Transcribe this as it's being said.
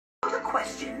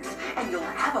questions, and you'll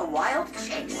have a wild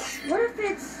chase. What if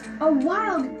it's a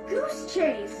wild goose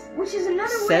chase, which is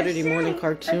another Saturday morning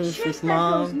cartoons with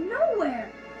Mom.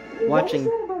 Nowhere. Watching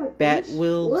Bat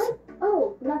Wheels. What?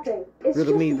 Oh, nothing. It's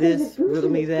Riddle me this, riddle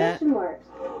me that.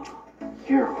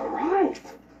 You're right.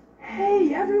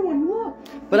 Hey, everyone, look.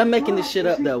 But I'm making this shit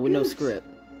up though with no script.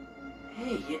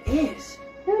 Hey, it is.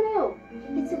 No,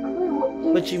 it's a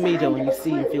clue. What you mean though when you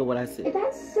see and feel what I see?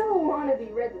 That's so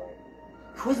wannabe Riddler.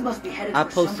 Quiz must be headed I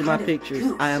for some posted my kind of pictures.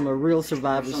 goose. I am a real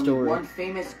survivor There's only story. one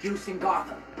famous goose in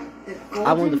Gotham.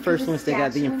 I'm one of the first ones that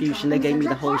got the infusion. They gave me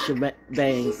the whole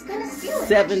shebang.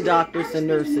 7 doctors and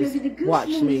nurses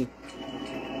watched me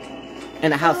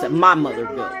in a house that my mother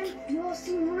built. You all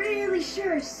seem really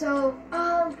sure, so,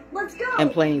 let's go.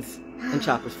 And planes and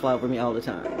choppers fly over me all the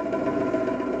time.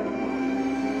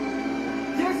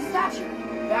 There's a statue.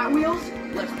 Bat Wheels,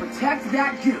 let's protect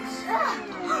that goose.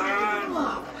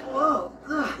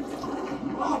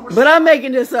 But I'm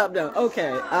making this up though.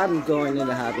 Okay, I'm going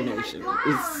into hibernation.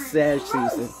 It's sad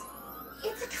season.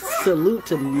 Salute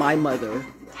to my mother.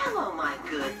 Hello, my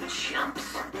good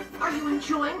chumps. Are you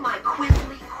enjoying my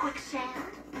quizzly quicksand?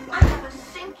 I have a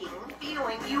sinking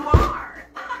feeling you are.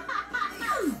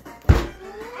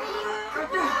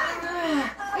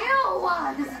 Ew,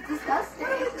 this is disgusting.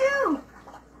 What do you do?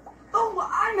 Oh,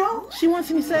 I know. She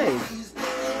wants me saved.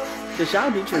 Cause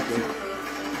y'all be tripping.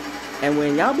 And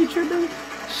when y'all be tripping,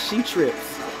 she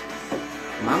trips.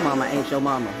 My mama ain't your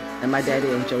mama. And my daddy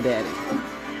ain't your daddy.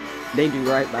 They do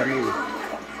right by me.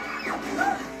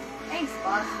 Thanks,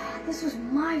 boss. This was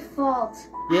my fault.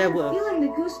 Yeah, I had a well. feeling the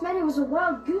goose meant it was a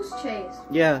wild goose chase.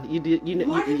 Yeah, you did. You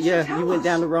know, you went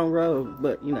down the wrong road.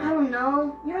 But you I know, don't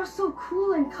know. You're all so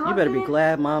cool and confident. you better be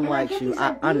glad Mom and I likes get you. these I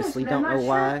ideas, honestly but don't I'm know not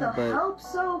why, sure if they'll but help,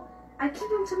 so I keep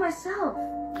them to myself.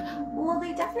 Well,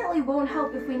 they definitely won't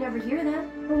help if we never hear them.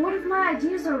 But what if my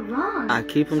ideas are wrong? I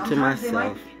keep them to Sometimes they might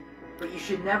myself. be, but you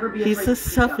should never be He's afraid a to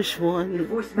speak up. selfish Your one.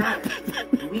 voice matters.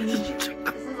 We need you.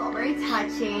 This is all very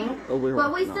touching. Oh, we're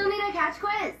But we no. still need a catch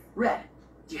quiz. Red,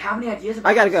 do you have any ideas about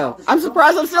I gotta how to go. solve this I'm riddle?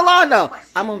 surprised I'm still on though.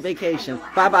 I'm on vacation.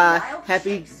 Bye bye.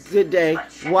 Happy good day.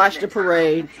 Watched the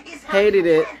parade. Hated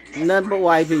it. None but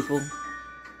white people.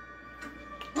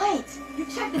 Wait, you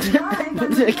checked the time.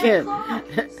 But then again,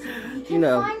 you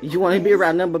know, you want to be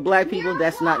around none but black people,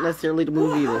 that's not necessarily the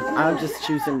move either. I'm just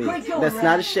choosing me. That's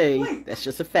not a shade. That's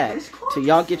just a fact. Till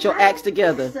y'all get your acts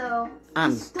together, So,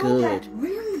 I'm we stole that good.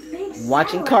 really big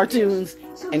Watching satellite cartoons dish,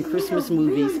 so and we need Christmas a really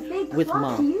movies big with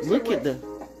clock to Mom. use Look it at the...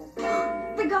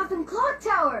 with. The Gotham Clock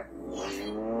Tower.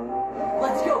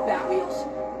 Let's go, Bat Wheels.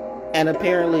 And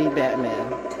apparently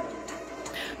Batman.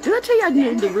 Did I tell you I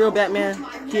knew the real Batman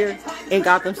here in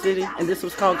Gotham City? And this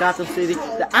was called Gotham City?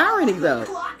 The irony though,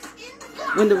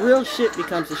 when the real shit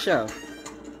becomes a show,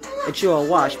 that you're a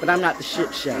wash, but I'm not the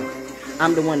shit show.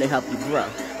 I'm the one to help you grow.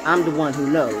 I'm the one who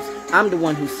knows. I'm the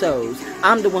one who sows.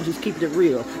 I'm the one who's keeping it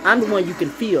real. I'm the one you can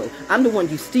feel. I'm the one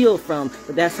you steal from,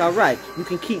 but that's alright. You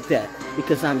can keep that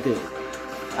because I'm good.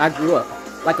 I grew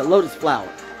up like a lotus flower.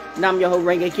 Now I'm your whole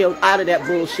Renge out of that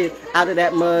bullshit, out of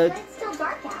that mud. It's still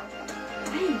dark out.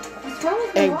 Hey, what's wrong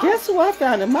with And guess who I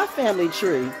found in my family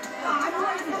tree?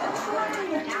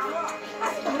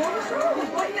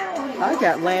 I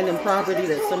got land and property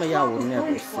that some of y'all will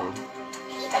never see.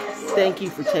 Thank you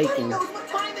for taking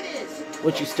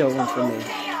what you stolen from me.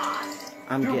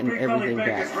 I'm getting everything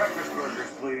back.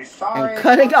 And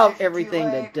cutting off everything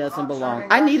that doesn't belong.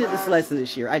 I needed this lesson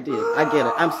this year. I did. I get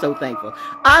it. I'm so thankful.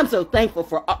 I'm so thankful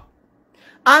for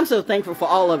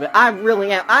all of it. I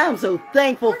really am. I am so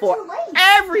thankful for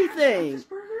everything.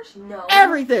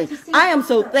 Everything. I am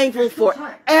so thankful for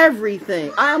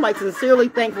everything. I am like sincerely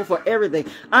thankful for everything.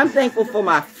 I'm thankful for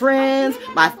my friends,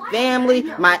 my family,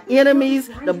 my enemies,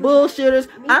 the bullshitters.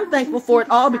 I'm thankful for it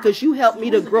all because you helped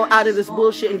me to grow out of this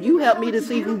bullshit and you helped me to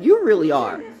see who you really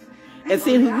are. And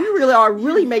seeing who you really are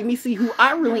really made me see who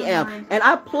I really am. And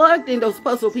I plugged in those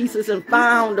puzzle pieces and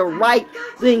found the right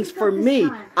things for me.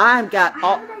 I've got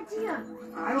all...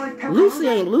 Lucy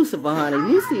ain't Lucifer, honey.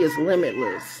 Lucy is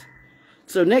limitless.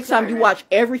 So next time you watch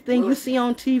everything you see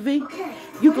on TV,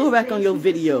 you go back on your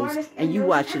videos and you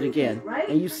watch it again.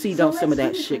 And you see don't some of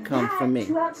that shit come from me.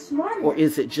 Or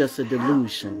is it just a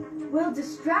delusion? We'll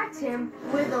distract him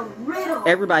with a riddle.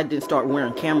 Everybody didn't start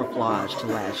wearing camouflage till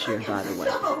last year, by the way.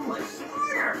 So much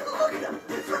smarter. Look at them.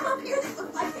 From up here, they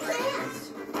look like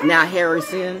fans. Now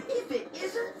Harrison. If it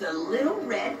isn't the little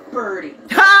red birdie.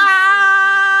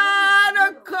 Ha!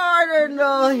 The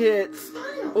cardinal hits.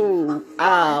 Ooh,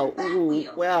 ow, ooh,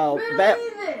 wow. That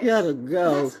gotta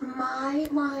go. That's my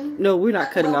line. No, we're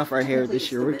not cutting off our hair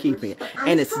this year. We're keeping it.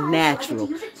 And it's natural.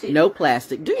 No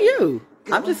plastic. Do you?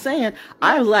 I'm just saying,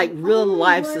 I like real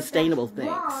life sustainable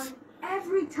things.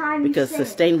 Every time Because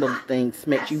sustainable things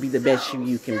make you be the best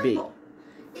you can be.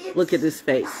 Look at this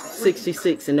face,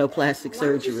 66 and no plastic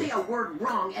surgery. Say a word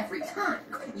wrong every time.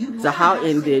 So how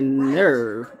in the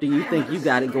nerve do you think you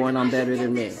got it going on better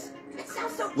than me?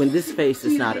 When this face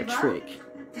is not a trick.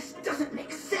 This doesn't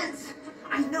make sense.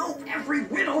 I know every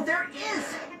riddle there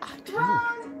is.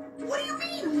 Wrong. What do you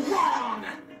mean wrong?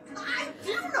 I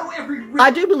do know every riddle.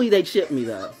 I do believe they chipped me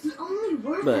though. The only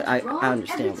word But that's I wrong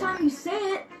understand every why. time you say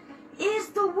it is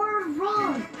the word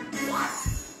wrong. What?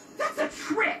 That's a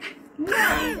trick.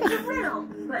 No, it's a riddle.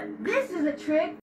 But this is a trick.